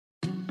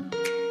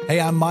Hey,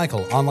 I'm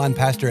Michael, online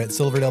pastor at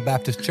Silverdale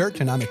Baptist Church,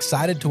 and I'm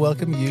excited to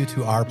welcome you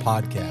to our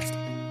podcast.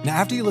 Now,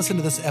 after you listen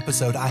to this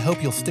episode, I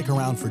hope you'll stick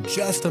around for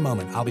just a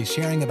moment. I'll be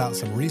sharing about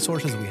some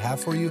resources we have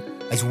for you,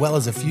 as well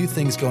as a few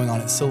things going on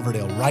at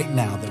Silverdale right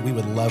now that we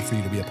would love for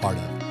you to be a part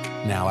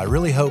of. Now, I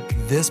really hope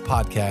this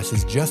podcast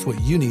is just what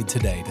you need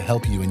today to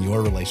help you in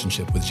your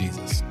relationship with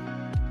Jesus.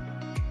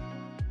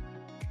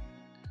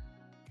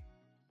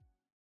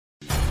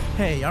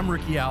 Hey, I'm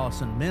Ricky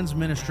Allison, Men's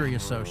Ministry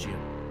Associate.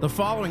 The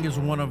following is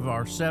one of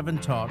our 7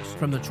 talks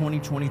from the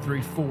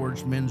 2023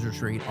 Forge Men's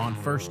Retreat on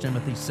 1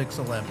 Timothy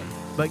 6:11.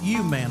 But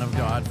you, man of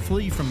God,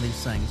 flee from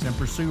these things and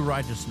pursue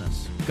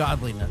righteousness,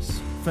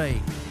 godliness,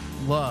 faith,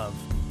 love,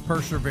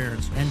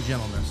 perseverance, and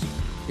gentleness.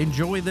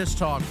 Enjoy this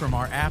talk from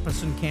our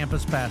Appleton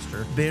campus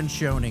pastor, Ben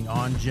Schoening,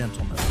 on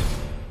gentleness.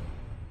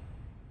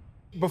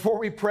 Before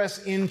we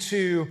press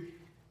into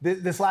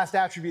this last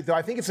attribute, though,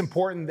 I think it's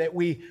important that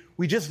we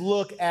just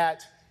look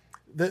at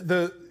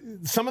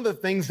some of the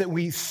things that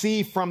we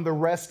see from the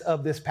rest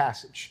of this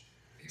passage.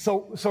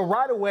 So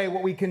right away,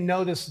 what we can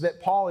notice that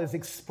Paul is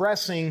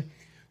expressing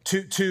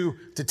to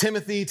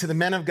Timothy, to the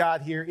men of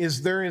God here,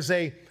 is there's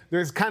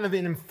kind of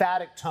an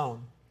emphatic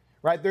tone,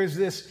 right? There's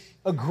this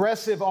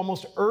aggressive,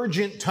 almost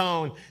urgent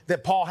tone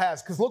that Paul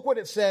has. Because look what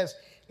it says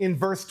in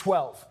verse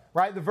 12,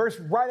 right? The verse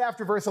right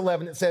after verse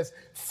 11, it says,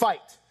 fight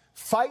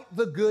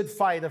the good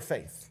fight of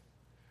faith.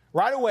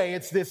 Right away,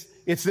 it's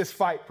this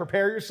fight.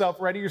 Prepare yourself,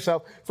 ready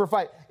yourself for a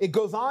fight. It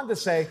goes on to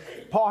say,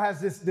 Paul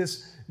has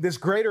this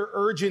greater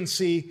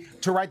urgency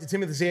to write to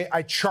Timothy, say,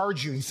 I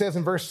charge you. He says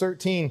in verse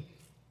 13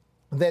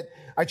 that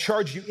I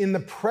charge you in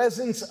the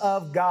presence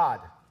of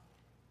God.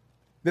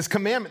 This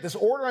commandment, this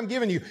order I'm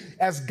giving you,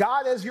 as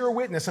God as your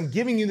witness, I'm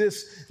giving you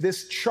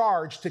this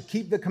charge to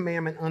keep the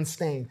commandment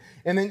unstained.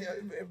 And then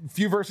a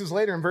few verses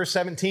later, in verse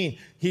 17,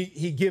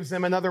 he gives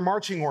them another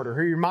marching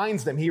order. He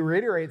reminds them, he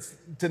reiterates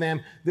to them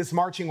this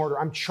marching order.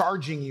 I'm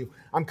charging you,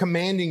 I'm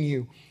commanding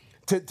you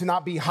to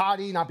not be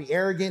haughty, not be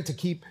arrogant,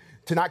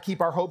 to not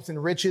keep our hopes in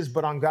riches,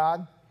 but on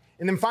God.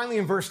 And then finally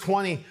in verse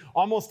 20,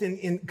 almost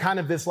in kind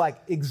of this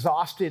like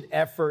exhausted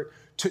effort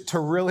to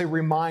really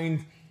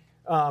remind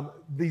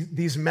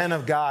these men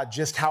of God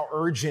just how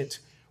urgent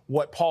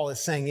what Paul is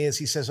saying is.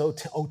 He says, oh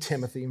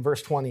Timothy, in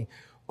verse 20,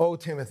 oh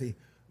Timothy,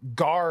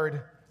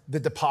 guard the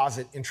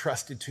deposit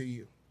entrusted to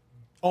you.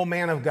 Oh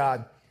man of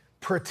God,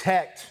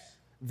 protect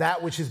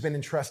that which has been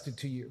entrusted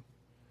to you.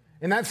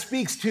 And that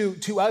speaks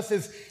to us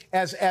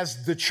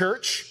as the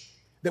church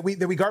that we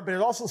guard, but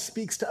it also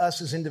speaks to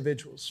us as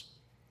individuals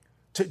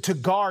to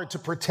guard, to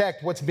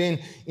protect what's been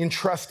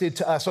entrusted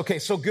to us. Okay,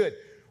 so good.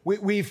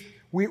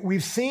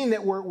 We've seen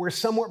that we're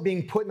somewhat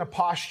being put in a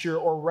posture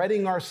or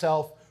readying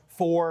ourselves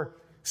for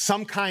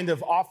some kind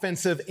of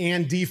offensive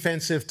and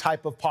defensive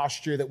type of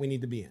posture that we need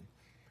to be in,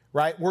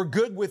 right? We're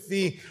good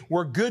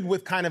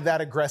with kind of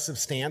that aggressive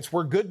stance.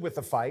 We're good with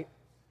the fight,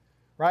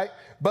 right?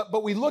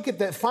 But we look at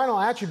that final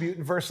attribute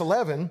in verse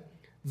 11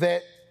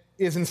 that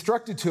is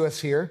instructed to us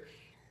here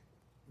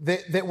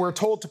that we're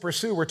told to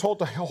pursue. We're told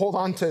to hold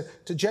on to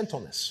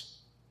gentleness,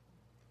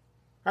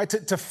 right?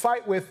 To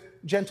fight with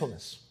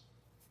gentleness.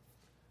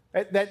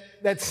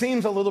 That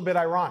seems a little bit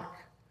ironic,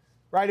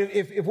 right?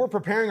 If we're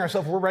preparing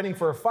ourselves, we're ready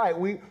for a fight,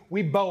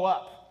 we bow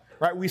up,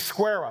 right? We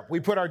square up, we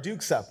put our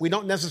dukes up. We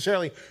don't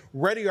necessarily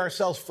ready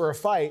ourselves for a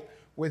fight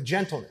with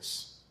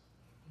gentleness,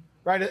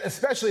 right?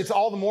 Especially, it's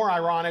all the more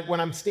ironic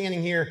when I'm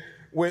standing here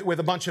with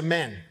a bunch of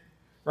men,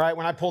 right?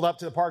 When I pulled up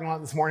to the parking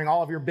lot this morning,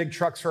 all of your big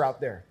trucks are out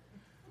there.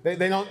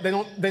 They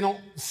don't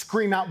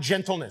scream out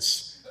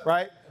gentleness,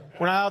 right?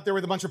 We're not out there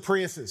with a bunch of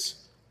Priuses.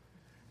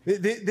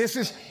 This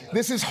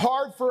is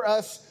hard for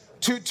us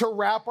to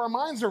wrap our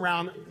minds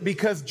around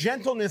because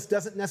gentleness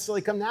doesn't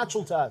necessarily come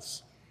natural to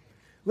us.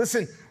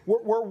 Listen,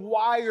 we're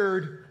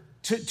wired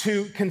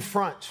to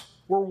confront.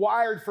 We're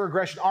wired for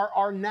aggression.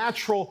 Our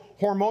natural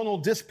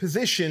hormonal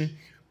disposition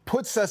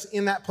puts us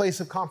in that place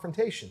of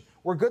confrontation.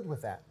 We're good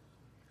with that.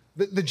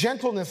 The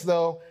gentleness,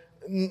 though,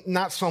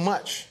 not so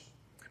much.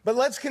 But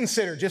let's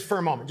consider, just for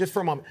a moment,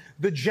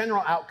 the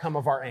general outcome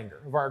of our anger,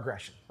 of our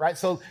aggression, right?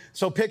 So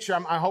picture,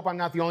 I hope I'm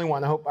not the only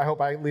one. I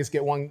hope I at least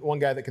get one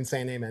guy that can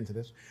say an amen to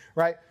this,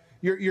 right?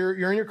 You're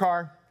in your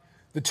car.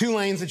 The 2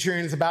 lanes that you're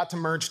in is about to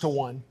merge to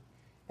one.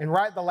 And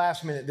right at the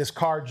last minute, this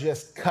car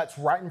just cuts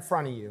right in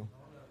front of you,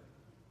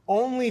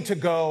 only to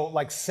go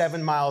like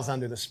 7 miles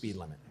under the speed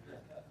limit,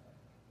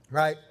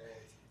 right?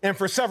 And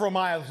for several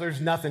miles,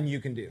 there's nothing you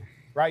can do.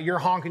 Right? You're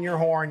honking your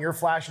horn, you're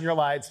flashing your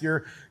lights,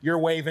 you're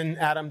waving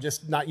at them,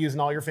 just not using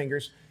all your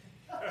fingers.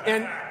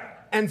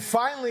 And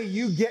finally,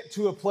 you get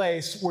to a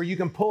place where you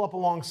can pull up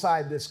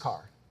alongside this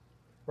car,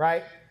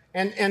 right?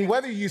 And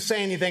whether you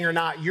say anything or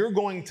not, you're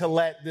going to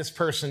let this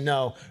person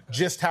know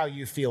just how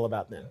you feel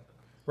about them,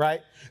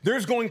 right?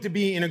 There's going to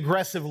be an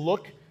aggressive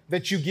look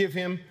that you give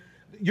him.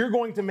 You're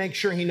going to make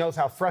sure he knows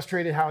how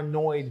frustrated, how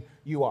annoyed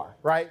you are,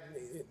 right?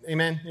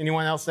 Amen?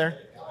 Anyone else there?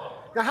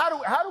 Now,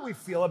 how do we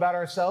feel about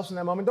ourselves in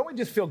that moment? Don't we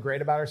just feel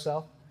great about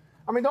ourselves?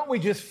 I mean, don't we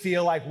just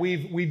feel like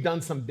we've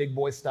done some big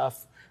boy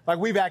stuff? Like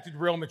we've acted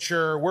real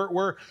mature.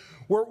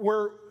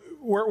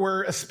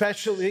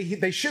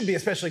 they should be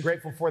especially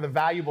grateful for the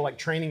valuable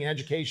training and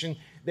education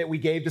that we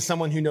gave to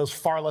someone who knows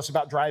far less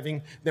about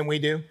driving than we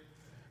do,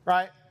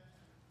 right?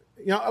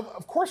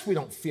 Of course we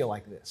don't feel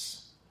like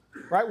this,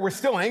 right? We're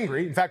still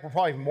angry. In fact, we're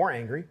probably even more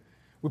angry.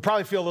 We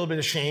probably feel a little bit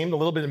ashamed, a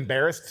little bit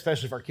embarrassed,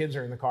 especially if our kids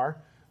are in the car,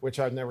 which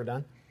I've never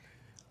done.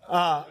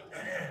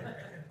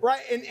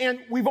 Right? And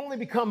we've only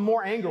become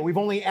more angry. We've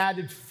only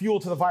added fuel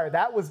to the fire.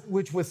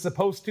 Which was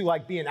supposed to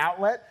be an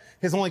outlet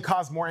has only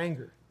caused more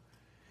anger.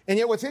 And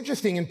yet what's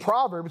interesting, in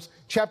Proverbs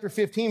chapter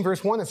 15,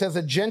 verse 1, it says,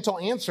 a gentle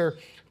answer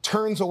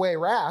turns away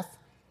wrath,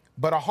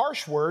 but a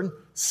harsh word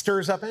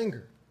stirs up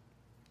anger.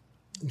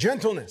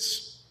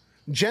 Gentleness.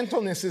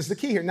 Gentleness is the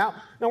key here. Now,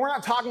 we're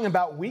not talking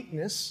about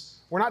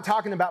weakness. We're not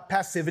talking about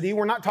passivity.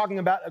 We're not talking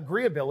about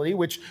agreeability,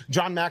 which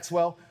John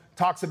Maxwell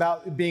talks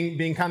about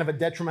being kind of a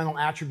detrimental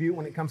attribute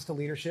when it comes to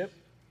leadership.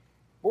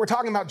 But we're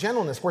talking about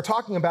gentleness. We're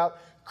talking about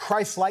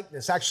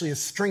Christ-likeness, actually a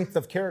strength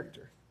of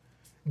character.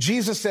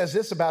 Jesus says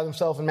this about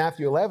himself in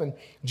Matthew 11.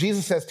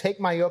 Jesus says, take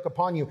my yoke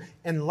upon you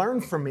and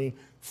learn from me,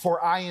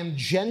 for I am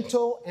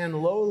gentle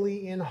and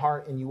lowly in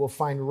heart, and you will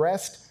find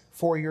rest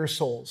for your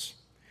souls.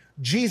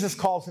 Jesus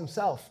calls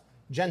himself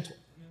gentle.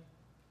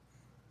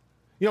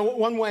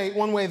 One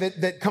way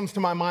that comes to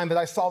my mind that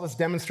I saw this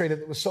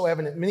demonstrated that was so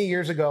evident many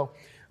years ago,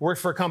 I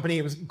worked for a company,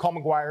 it was called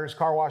McGuire's,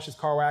 car washes,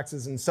 car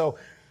waxes, and so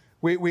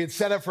we had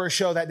set up for a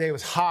show that day. It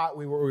was hot,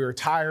 we were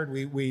tired,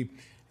 we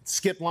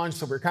skipped lunch,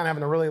 so we were kind of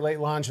having a really late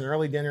lunch and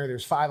early dinner.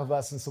 There's 5 of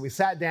us, and so we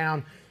sat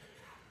down.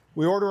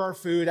 We order our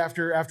food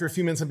after a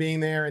few minutes of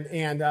being there,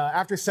 and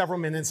after several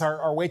minutes,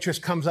 our waitress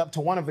comes up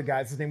to one of the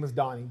guys. His name was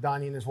Donnie.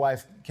 Donnie and his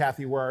wife,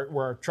 Kathy, were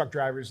our truck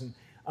drivers,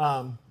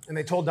 and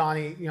they told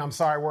Donnie, I'm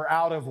sorry, we're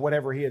out of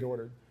whatever he had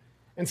ordered.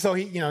 And so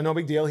he, no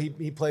big deal.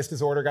 He placed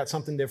his order, got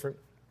something different.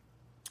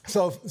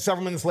 So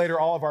several minutes later,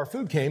 all of our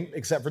food came,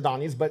 except for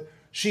Donnie's, but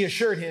she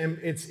assured him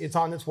it's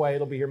on its way.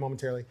 It'll be here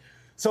momentarily.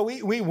 So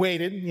we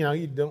waited.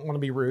 You don't want to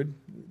be rude.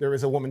 There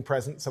was a woman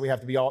present, so we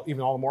have to be all the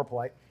more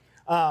polite.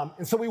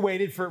 And so we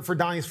waited for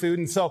Donnie's food.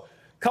 And so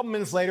a couple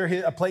minutes later,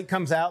 a plate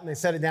comes out, and they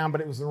set it down,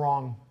 but it was the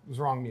wrong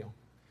meal.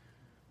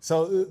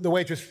 So the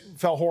waitress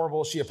felt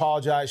horrible. She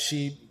apologized.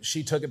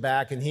 She took it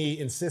back, and he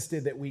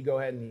insisted that we go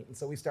ahead and eat. And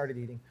so we started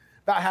eating.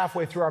 About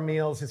halfway through our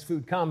meals, his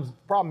food comes. The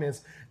problem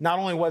is, not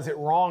only was it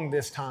wrong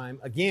this time,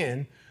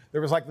 again,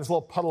 there was this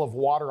little puddle of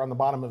water on the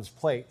bottom of his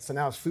plate. So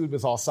now his food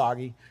was all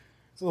soggy.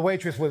 So the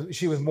waitress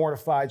was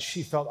mortified.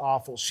 She felt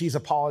awful. She's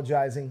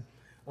apologizing.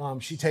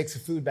 She takes the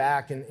food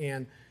back,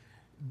 and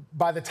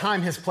by the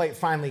time his plate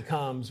finally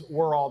comes,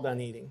 we're all done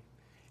eating.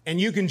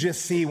 And you can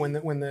just see when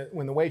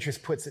the waitress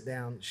puts it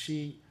down,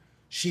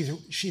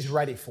 she's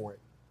ready for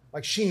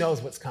it. She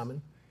knows what's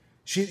coming.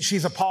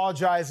 She's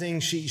apologizing.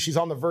 She's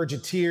on the verge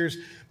of tears.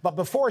 But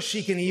before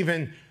she can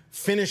even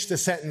finish the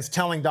sentence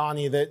telling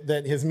Donnie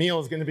that his meal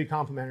is going to be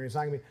complimentary, it's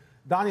not going to be,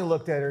 Donnie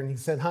looked at her and he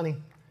said, honey,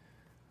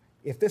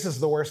 if this is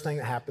the worst thing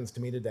that happens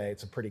to me today,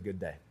 it's a pretty good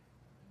day.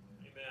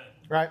 Amen.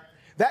 Right?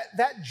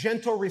 That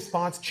gentle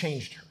response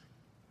changed her.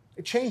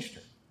 It changed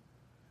her.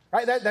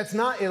 Right? That's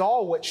not at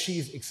all what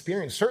she's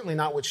experienced, certainly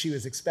not what she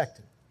was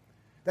expecting.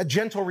 That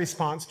gentle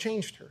response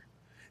changed her.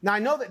 Now, I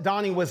know that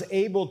Donnie was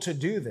able to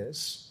do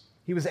this.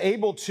 He was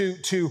able to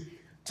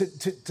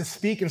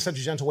speak in such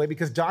a gentle way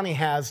because Donnie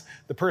has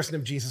the person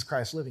of Jesus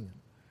Christ living in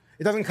him.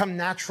 It doesn't come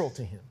natural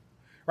to him.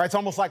 Right? It's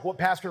almost like what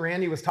Pastor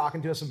Randy was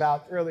talking to us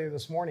about earlier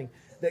this morning,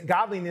 that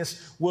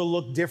godliness will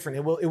look different.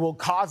 It will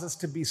cause us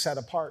to be set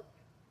apart.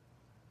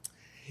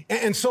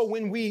 And so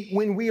when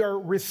we are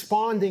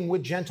responding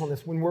with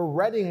gentleness, when we're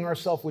readying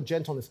ourselves with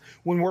gentleness,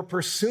 when we're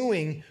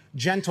pursuing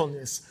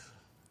gentleness,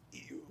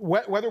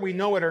 whether we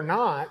know it or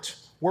not,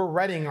 we're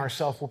readying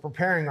ourselves, we're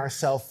preparing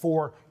ourselves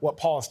for what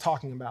Paul is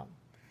talking about.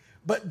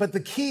 But the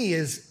key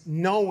is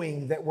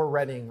knowing that we're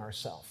readying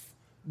ourselves,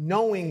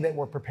 knowing that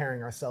we're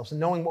preparing ourselves, and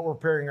knowing what we're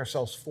preparing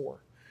ourselves for.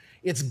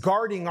 It's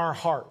guarding our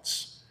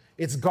hearts.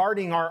 It's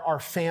guarding our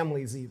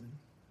families even.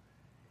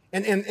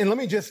 And let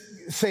me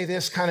just say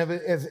this kind of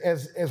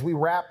as we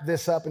wrap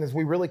this up and as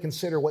we really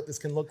consider what this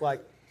can look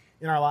like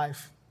in our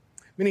life.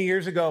 Many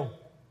years ago,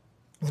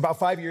 it was about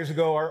 5 years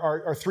ago,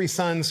 our 3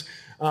 sons,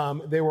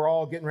 they were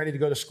all getting ready to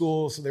go to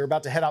school, so they were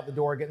about to head out the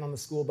door, getting on the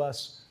school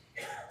bus.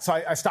 So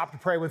I stopped to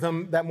pray with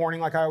them that morning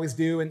like I always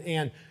do,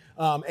 and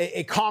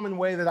a common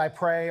way that I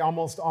pray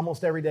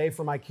almost every day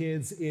for my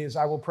kids is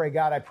I will pray,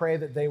 God, I pray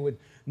that they would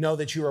know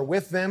that you are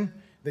with them,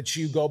 that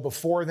you go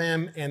before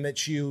them, and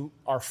that you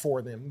are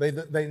for them.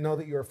 They know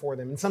that you are for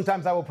them. And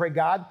sometimes I will pray,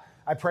 God,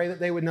 I pray that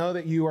they would know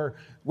that you are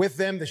with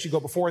them, that you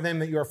go before them,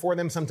 that you are for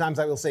them. Sometimes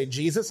I will say,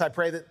 Jesus, I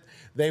pray that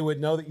they would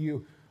know that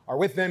you are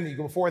with them, that you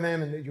go before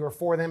them, and that you are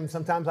for them. And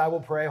sometimes I will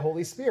pray,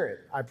 Holy Spirit.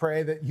 I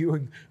pray that you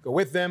would go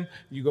with them,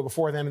 you go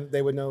before them, and that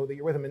they would know that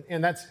you're with them.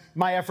 And that's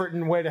my effort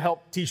and way to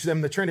help teach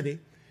them the Trinity.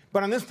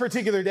 But on this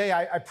particular day,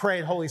 I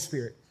prayed, Holy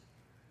Spirit.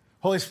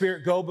 Holy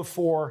Spirit, go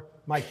before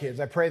my kids.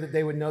 I pray that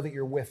they would know that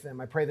you're with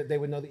them. I pray that they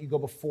would know that you go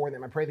before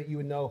them. I pray that you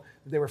would know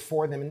that they were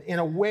for them. And in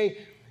a way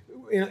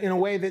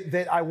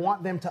that I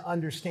want them to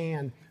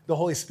understand the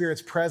Holy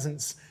Spirit's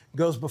presence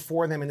goes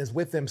before them and is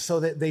with them so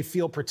that they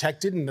feel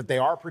protected and that they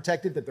are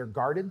protected, that they're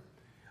guarded.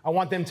 I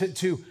want them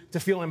to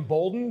feel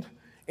emboldened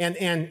and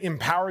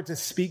empowered to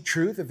speak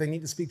truth if they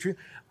need to speak truth.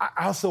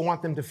 I also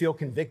want them to feel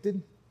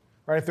convicted,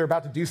 right? If they're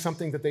about to do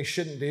something that they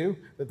shouldn't do,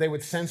 that they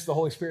would sense the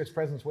Holy Spirit's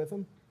presence with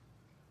them.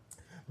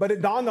 But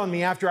it dawned on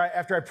me after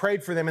I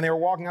prayed for them and they were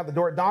walking out the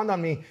door, it dawned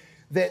on me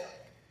that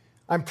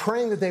I'm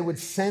praying that they would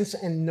sense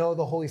and know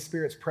the Holy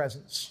Spirit's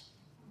presence.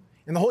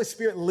 And the Holy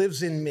Spirit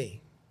lives in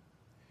me.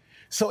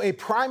 So a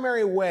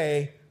primary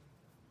way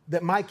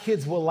that my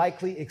kids will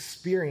likely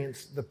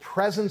experience the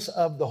presence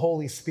of the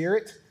Holy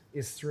Spirit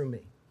is through me.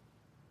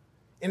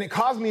 And it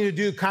caused me to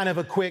do kind of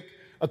a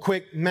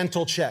quick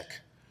mental check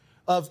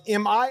of,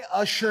 am I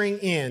ushering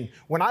in,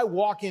 when I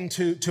walk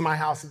into my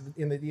house at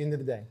the end of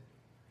the day,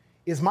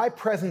 is my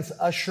presence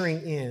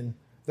ushering in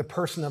the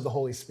person of the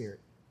Holy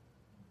Spirit?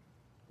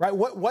 Right?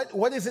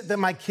 What is it that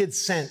my kids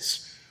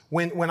sense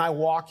when I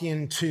walk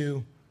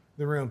into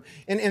the room?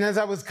 And as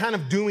I was kind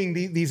of doing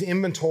these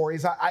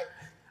inventories,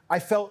 I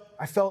felt,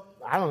 I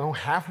don't know,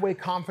 halfway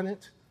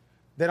confident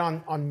that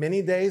on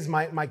many days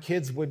my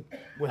kids would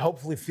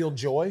hopefully feel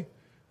joy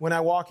when I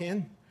walk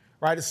in,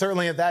 right?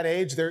 Certainly at that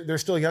age, they're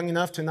still young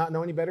enough to not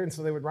know any better, and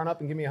so they would run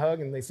up and give me a hug,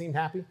 and they seemed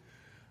happy.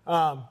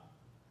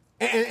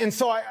 And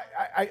so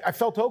I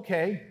felt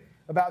okay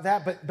about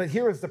that, but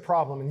here was the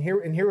problem, and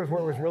here was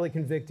where it was really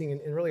convicting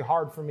and really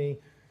hard for me,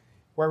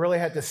 where I really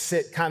had to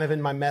sit kind of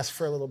in my mess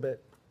for a little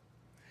bit.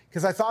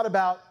 Because I thought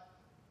about,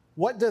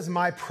 what does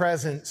my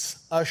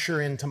presence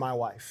usher into my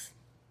wife?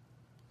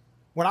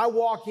 When I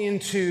walk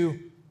into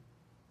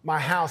my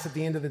house at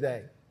the end of the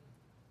day,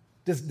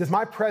 does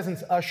my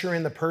presence usher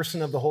in the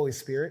person of the Holy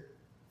Spirit,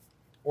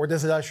 or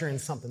does it usher in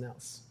something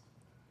else?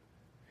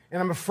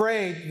 And I'm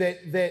afraid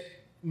that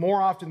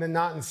more often than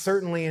not, and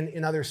certainly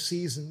in other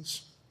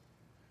seasons,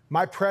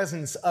 my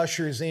presence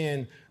ushers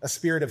in a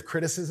spirit of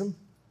criticism,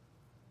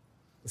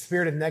 a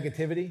spirit of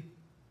negativity,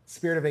 a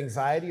spirit of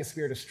anxiety, a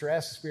spirit of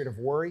stress, a spirit of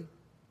worry.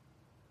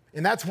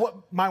 And that's what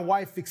my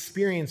wife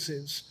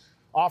experiences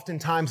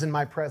oftentimes in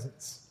my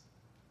presence.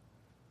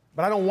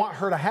 But I don't want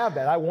her to have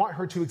that. I want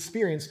her to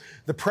experience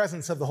the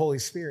presence of the Holy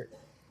Spirit.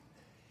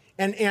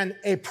 And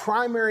a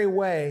primary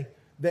way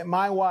that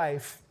my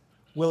wife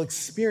will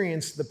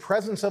experience the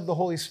presence of the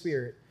Holy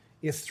Spirit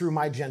is through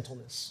my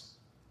gentleness.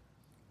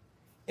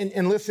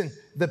 And listen,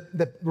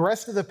 the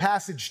rest of the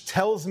passage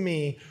tells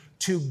me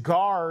to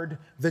guard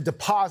the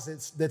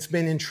deposits that's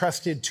been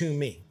entrusted to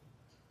me.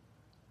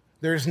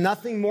 There's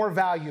nothing more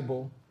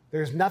valuable,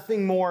 there's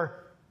nothing more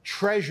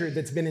treasured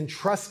that's been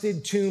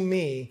entrusted to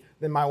me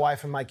than my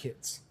wife and my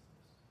kids.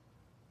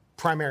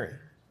 Primary.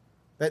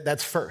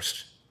 That's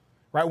first.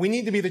 Right? We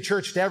need to be the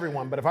church to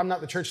everyone, but if I'm not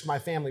the church to my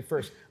family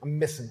first, I'm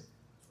missing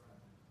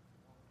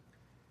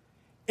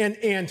it.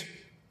 And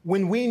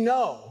when we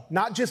know,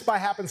 not just by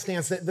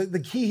happenstance, that the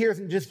key here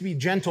isn't just to be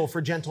gentle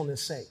for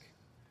gentleness' sake.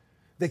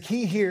 The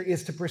key here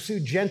is to pursue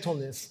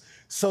gentleness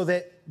so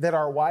that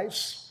our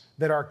wives,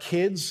 that our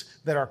kids,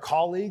 that our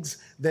colleagues,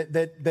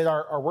 that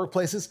our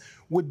workplaces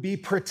would be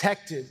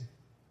protected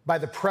by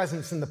the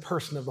presence and the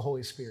person of the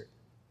Holy Spirit.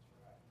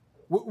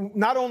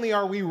 Not only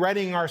are we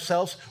readying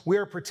ourselves, we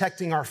are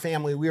protecting our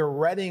family. We are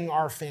readying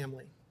our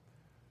family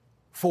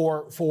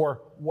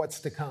for what's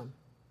to come.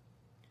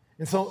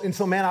 And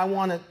so, man, I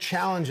want to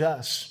challenge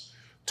us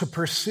to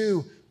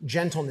pursue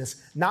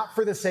gentleness, not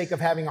for the sake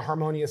of having a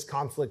harmonious,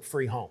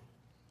 conflict-free home.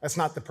 That's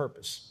not the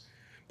purpose.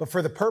 But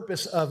for the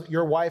purpose of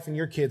your wife and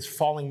your kids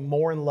falling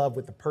more in love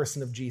with the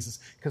person of Jesus,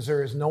 because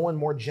there is no one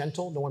more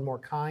gentle, no one more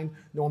kind,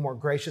 no one more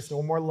gracious, no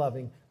one more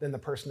loving than the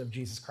person of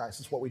Jesus Christ.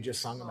 It's what we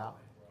just sung about.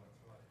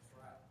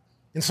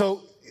 And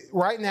so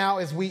right now,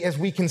 as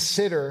we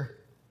consider,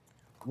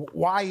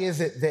 why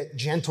is it that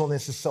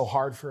gentleness is so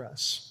hard for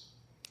us?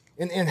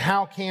 And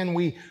how can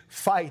we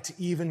fight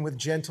even with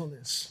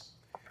gentleness?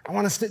 I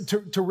want us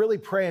to really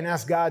pray and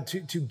ask God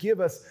to give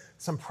us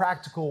some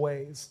practical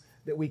ways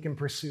that we can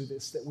pursue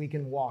this, that we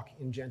can walk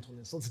in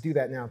gentleness. Let's do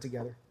that now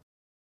together.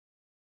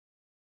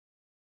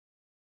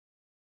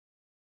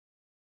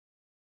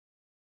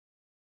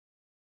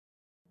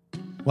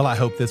 Well, I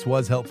hope this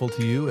was helpful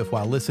to you. If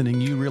while listening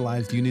you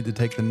realized you need to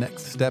take the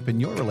next step in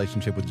your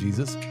relationship with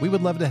Jesus, we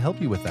would love to help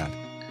you with that.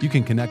 You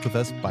can connect with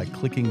us by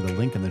clicking the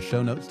link in the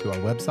show notes to our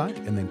website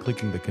and then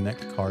clicking the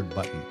Connect Card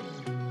button.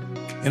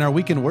 In our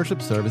weekend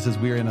worship services,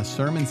 we are in a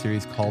sermon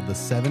series called The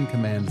 7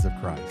 Commands of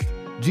Christ.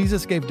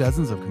 Jesus gave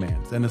dozens of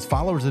commands, and as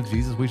followers of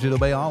Jesus, we should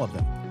obey all of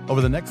them.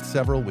 Over the next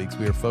several weeks,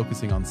 we are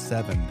focusing on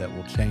 7 that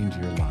will change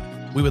your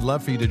life. We would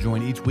love for you to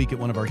join each week at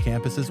one of our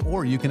campuses,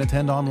 or you can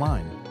attend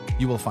online.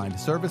 You will find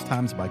service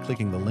times by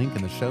clicking the link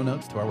in the show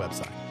notes to our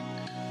website.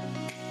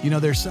 You know,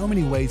 there's so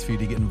many ways for you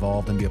to get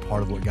involved and be a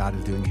part of what God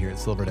is doing here at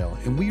Silverdale,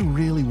 and we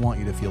really want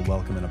you to feel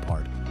welcome and a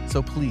part.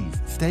 So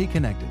please, stay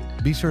connected.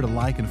 Be sure to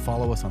like and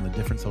follow us on the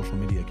different social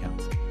media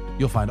accounts.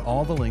 You'll find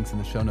all the links in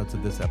the show notes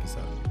of this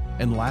episode.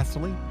 And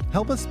lastly,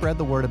 help us spread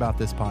the word about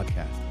this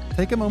podcast.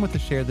 Take a moment to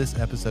share this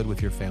episode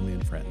with your family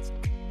and friends.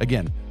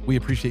 Again, we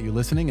appreciate you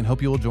listening and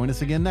hope you will join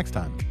us again next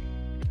time.